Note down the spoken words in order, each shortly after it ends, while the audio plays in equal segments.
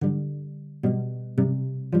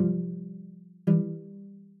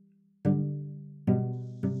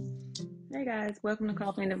guys, welcome to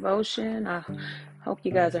Coffee and Devotion. I hope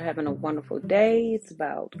you guys are having a wonderful day. It's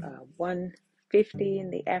about 1:50 in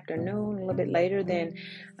the afternoon, a little bit later than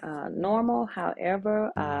normal.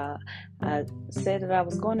 However, I said that I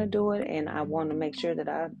was going to do it, and I want to make sure that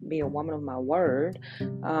I be a woman of my word.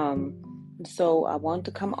 So I want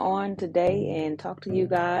to come on today and talk to you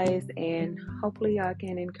guys, and hopefully I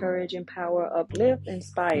can encourage, empower, uplift,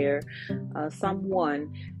 inspire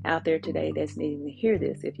someone out there today that's needing to hear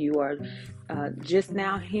this. If you are just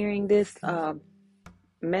now hearing this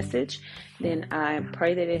message, then I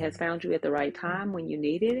pray that it has found you at the right time when you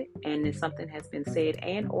need it, and if something has been said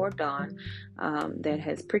and or done that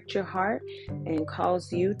has pricked your heart and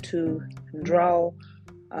caused you to draw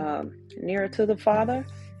nearer to the Father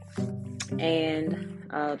and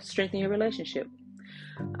strengthen your relationship.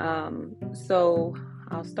 So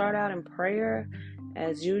I'll start out in prayer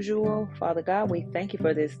as usual. Father God, we thank you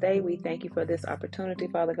for this day. We thank you for this opportunity,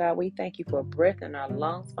 Father God. We thank you for breath in our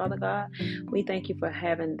lungs, Father God. We thank you for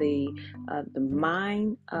having the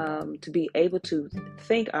mind to be able to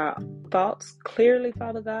think our thoughts clearly,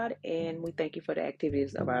 Father God. And we thank you for the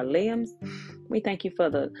activities of our limbs. We thank you for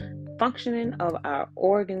the functioning of our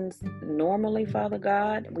organs normally, Father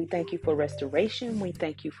God. We thank you for restoration. We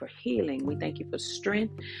thank you for healing. We thank you for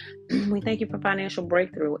strength. We thank you for financial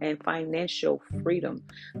breakthrough and financial freedom,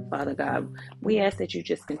 Father God. We ask that you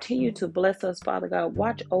just continue to bless us, Father God.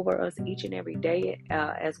 Watch over us each and every day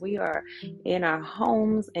as we are in our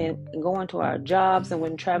homes and going to our jobs and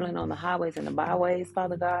when traveling on the highways and the byways,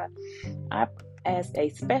 Father God. I ask a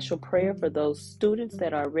special prayer for those students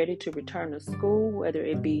that are ready to return to school, whether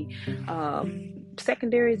it be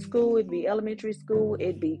secondary school, it'd be elementary school,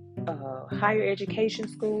 it'd be higher education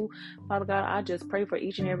school. Father God, I just pray for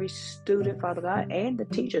each and every student, Father God, and the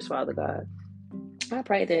teachers, Father God. I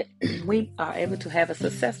pray that we are able to have a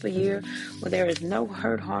successful year where there is no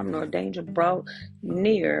hurt, harm, nor danger brought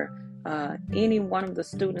near any one of the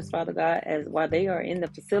students, Father God, as while they are in the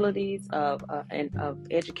facilities of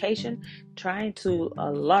education, trying to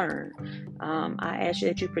learn. I ask you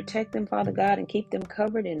that you protect them, Father God, and keep them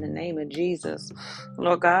covered in the name of Jesus.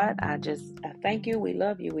 Lord God, I thank you. We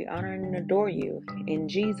love you. We honor and adore you. In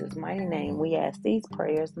Jesus' mighty name, we ask these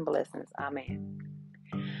prayers and blessings. Amen.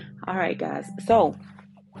 All right, guys. So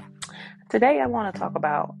today I want to talk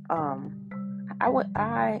about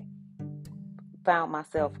I found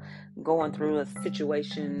myself going through a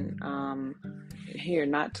situation here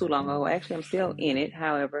not too long ago. Actually, I'm still in it.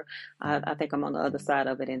 However, I think I'm on the other side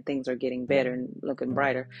of it, and things are getting better and looking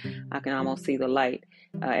brighter. I can almost see the light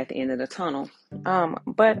at the end of the tunnel.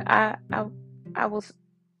 But I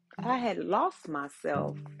had lost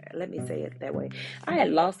myself. Let me say it that way. I had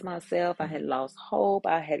lost myself. I had lost hope.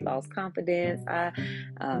 I had lost confidence.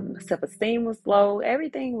 Self-esteem was low.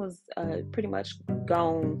 Everything was pretty much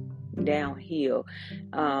gone downhill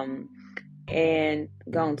and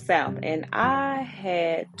gone south. And I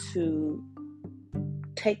had to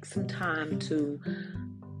take some time to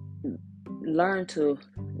learn to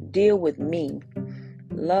deal with me,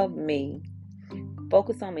 love me,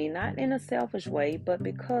 focus on me, not in a selfish way, but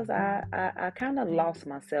because I kind of lost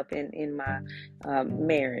myself in my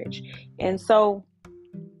marriage. And so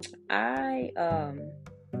I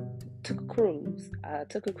took a cruise. I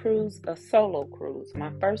took a solo cruise,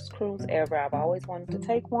 my first cruise ever. I've always wanted to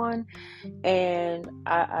take one. And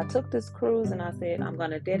I took this cruise and I said, I'm going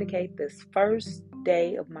to dedicate this first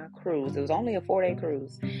day of my cruise. It was only a 4-day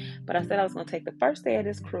cruise. But I said I was going to take the first day of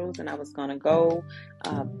this cruise and I was going to go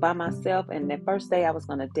by myself. And that first day I was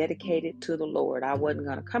going to dedicate it to the Lord. I wasn't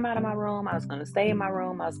going to come out of my room. I was going to stay in my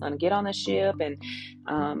room. I was going to get on the ship. And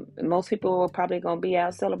most people were probably going to be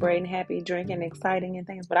out celebrating, happy, drinking, exciting and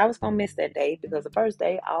things. But I was going to miss that day because the first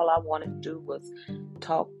day, all I wanted to do was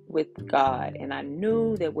talk with God. And I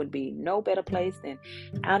knew there would be no better place than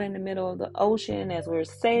out in the middle of the ocean as we're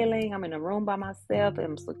sailing. I'm in a room by myself.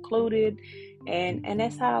 I'm secluded. And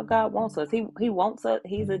that's how God wants us. He wants us.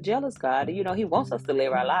 He's a jealous God. You know, he wants us to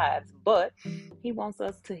live our lives, but he wants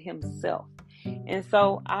us to himself. And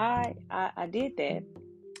so I did that.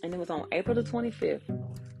 And it was on April the 25th.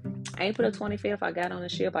 April the 25th, I got on the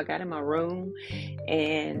ship. I got in my room.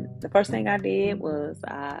 And the first thing I did was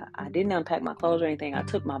I didn't unpack my clothes or anything. I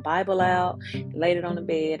took my Bible out, laid it on the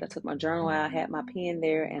bed. I took my journal out, had my pen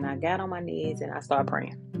there, and I got on my knees and I started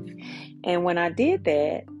praying. And when I did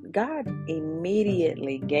that, God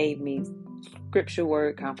immediately gave me scripture,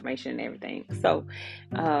 word, confirmation, and everything. So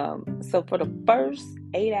for the first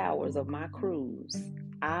 8 hours of my cruise,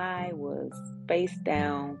 I was face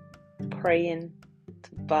down praying to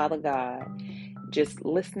Father God, just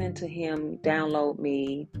listening to him download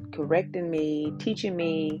me, correcting me, teaching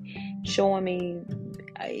me, showing me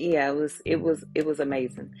Yeah, it was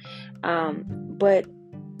amazing. But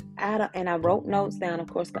and I wrote notes down, of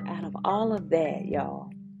course, but out of all of that,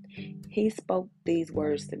 y'all, he spoke these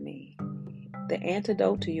words to me. The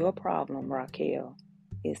antidote to your problem, Raquel,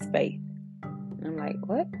 is faith. I'm like,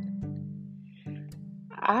 what?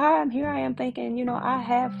 I am thinking, I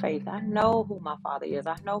have faith. I know who my father is.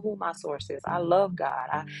 I know who my source is. I love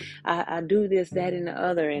God. I do this, that, and the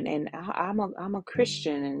other, and I'm a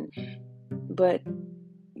Christian, but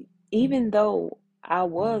even though I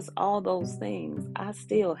was all those things, I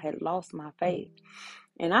still had lost my faith.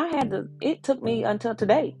 And it took me until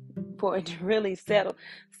today for it to really settle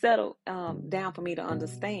down for me to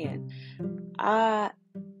understand. I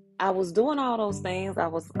I was doing all those things. I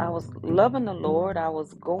was loving the Lord. I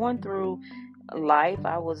was going through life.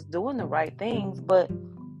 I was doing the right things, but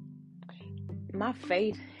my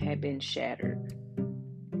faith had been shattered.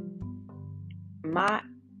 My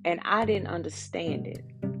and I didn't understand it.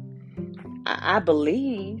 I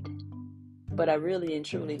believed, but I really and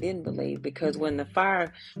truly didn't believe, because when the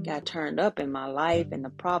fire got turned up in my life and the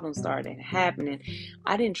problems started happening,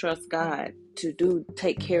 I didn't trust God to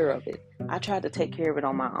take care of it. I tried to take care of it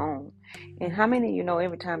on my own. And how many of you know,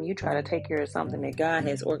 every time you try to take care of something that God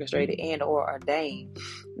has orchestrated and or ordained,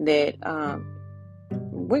 that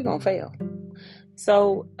we're gonna fail.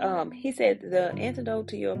 So he said the antidote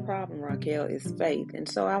to your problem, Raquel, is faith. And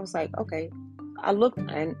so I was like, okay. I looked,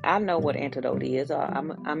 and I know what antidote is.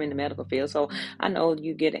 I'm in the medical field, so I know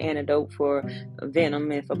you get an antidote for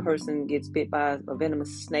venom. If a person gets bit by a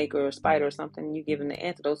venomous snake or a spider or something, you give them the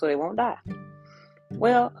antidote so they won't die.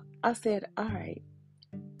 Well, I said, all right.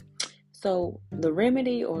 So the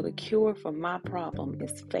remedy or the cure for my problem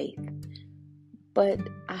is faith. But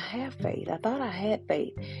I have faith. I thought I had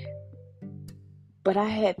faith, but I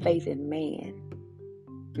had faith in man,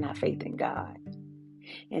 not faith in God.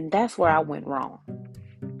 And that's where I went wrong.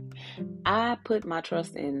 I put my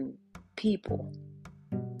trust in people,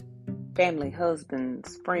 family,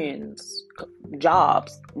 husbands, friends,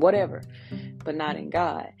 jobs, whatever, but not in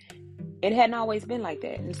God. It hadn't always been like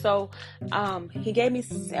that. And so he gave me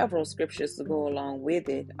several scriptures to go along with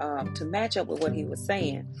it, to match up with what he was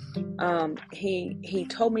saying. He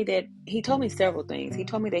told me several things. He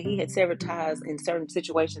told me that he had severed ties in certain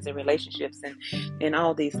situations and relationships and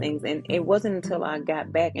all these things. And it wasn't until I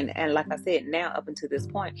got back and like I said, now up until this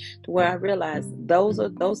point, to where I realized those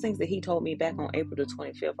things that he told me back on April the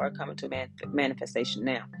 25th are coming to manifestation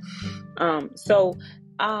now. So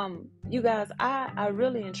you guys, I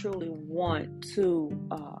really and truly want to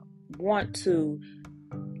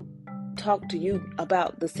talk to you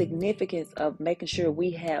about the significance of making sure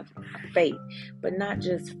we have faith, but not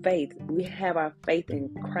just faith. We have our faith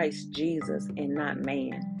in Christ Jesus and not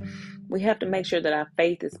man. We have to make sure that our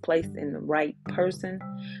faith is placed in the right person.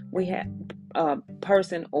 We have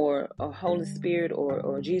person or Holy Spirit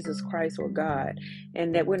or Jesus Christ or God,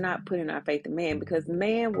 and that we're not putting our faith in man, because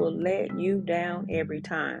man will let you down every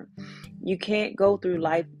time. You can't go through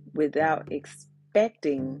life without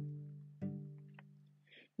expecting.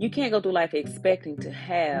 You can't go through life expecting to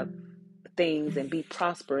have things and be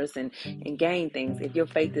prosperous and gain things if your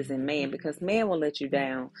faith is in man, because man will let you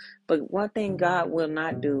down. But one thing God will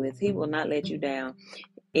not do is he will not let you down.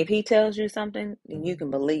 If he tells you something, then you can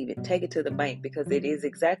believe it. Take it to the bank, because it is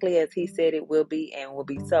exactly as he said it will be, and will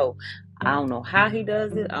be so. I don't know how he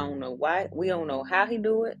does it. I don't know why. We don't know how he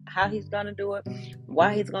do it, how he's going to do it,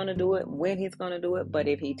 why he's going to do it, when he's going to do it. But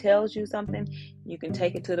if he tells you something, you can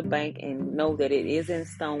take it to the bank and know that it is in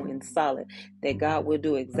stone and solid, that God will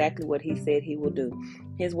do exactly what he said he will do.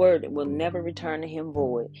 His word will never return to him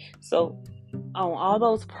void. So on all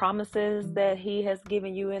those promises that he has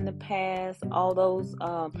given you in the past, all those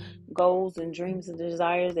goals and dreams and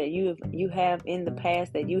desires that you have in the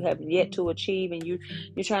past that you have yet to achieve, and you're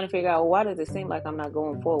trying to figure out, well, why does it seem like I'm not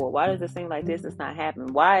going forward? Why does it seem like this is not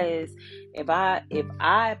happening? Why is if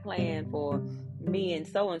I plan for me and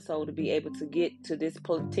so to be able to get to this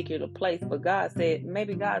particular place, but God said,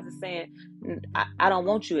 maybe God is saying, I don't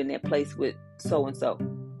want you in that place with so and so,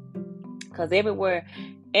 because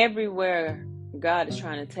everywhere God is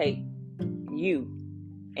trying to take you,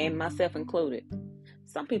 and myself included,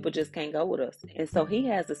 some people just can't go with us. And so he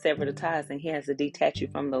has to sever the ties, and he has to detach you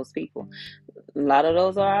from those people. A lot of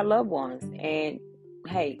those are our loved ones. And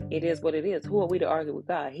hey, it is what it is. Who are we to argue with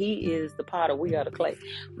God? He is the potter, we are the clay.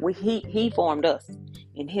 He formed us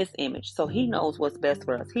in his image. So he knows what's best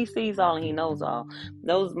for us. He sees all and he knows all.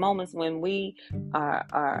 Those moments when we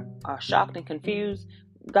are shocked and confused,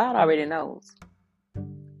 God already knows,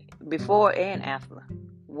 before and after,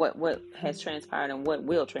 what has transpired and what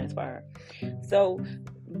will transpire. So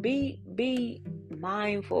be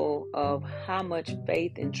mindful of how much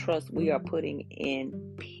faith and trust we are putting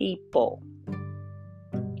in people.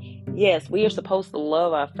 Yes, we are supposed to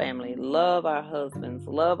love our family, love our husbands,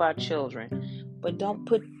 love our children, but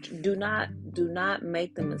do not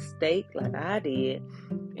make the mistake like I did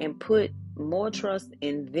and put more trust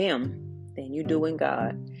in them than you do in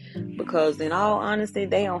God. Because in all honesty,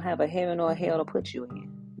 they don't have a heaven or a hell to put you in,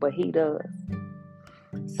 but He does.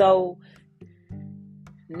 So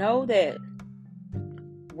know that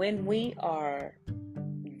when we are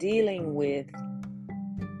dealing with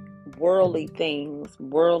worldly things,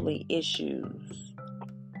 worldly issues,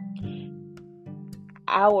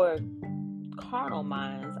 our carnal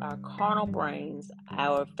minds, our carnal brains,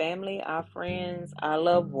 our family, our friends, our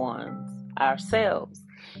loved ones, ourselves,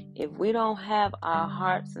 if we don't have our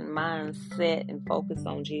hearts and minds set and focused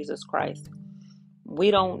on Jesus Christ, we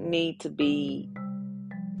don't need to be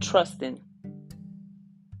trusting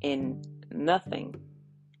in nothing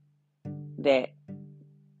that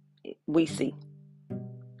we see.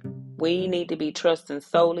 We need to be trusting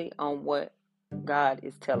solely on what God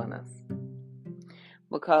is telling us.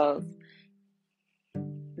 Because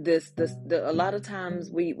a lot of times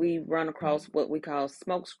we run across what we call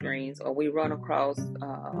smoke screens, or we run across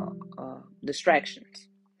distractions.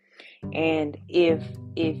 And if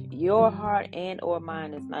your heart and or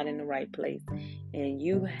mind is not in the right place, and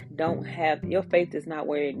you don't have, your faith is not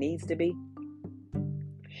where it needs to be,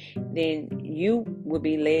 then you will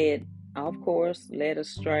be led off course, led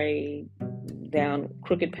astray, down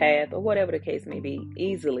crooked path, or whatever the case may be,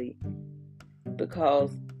 easily.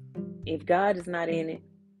 Because if God is not in it,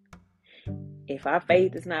 if our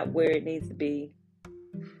faith is not where it needs to be,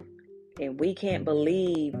 and we can't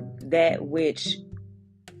believe that which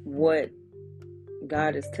what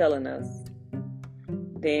God is telling us,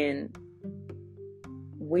 then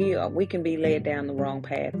we can be led down the wrong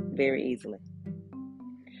path very easily.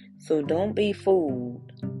 So don't be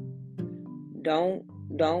fooled. Don't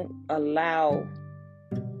allow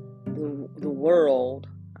the world,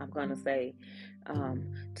 I'm going to say,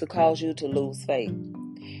 to cause you to lose faith.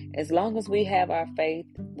 As long as we have our faith,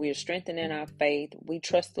 we are strengthening our faith. We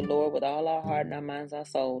trust the Lord with all our heart and our minds, our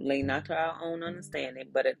soul. Lean not to our own understanding,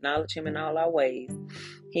 but acknowledge Him in all our ways.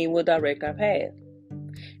 He will direct our path.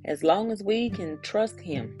 As long as we can trust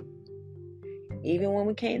Him, even when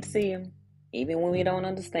we can't see Him, even when we don't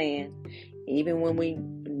understand, even when we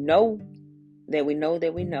know that we know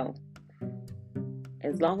that we know,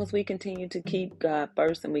 as long as we continue to keep God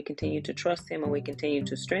first and we continue to trust Him and we continue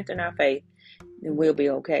to strengthen our faith, then we'll be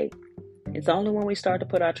okay. It's only when we start to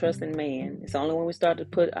put our trust in man, it's only when we start to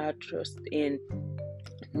put our trust in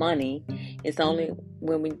money, it's only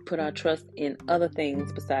when we put our trust in other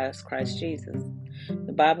things besides Christ Jesus.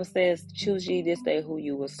 The Bible says, choose ye this day who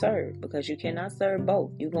you will serve, because you cannot serve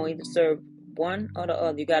both. You're going to either serve one or the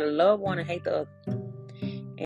other. You got to love one and hate the other.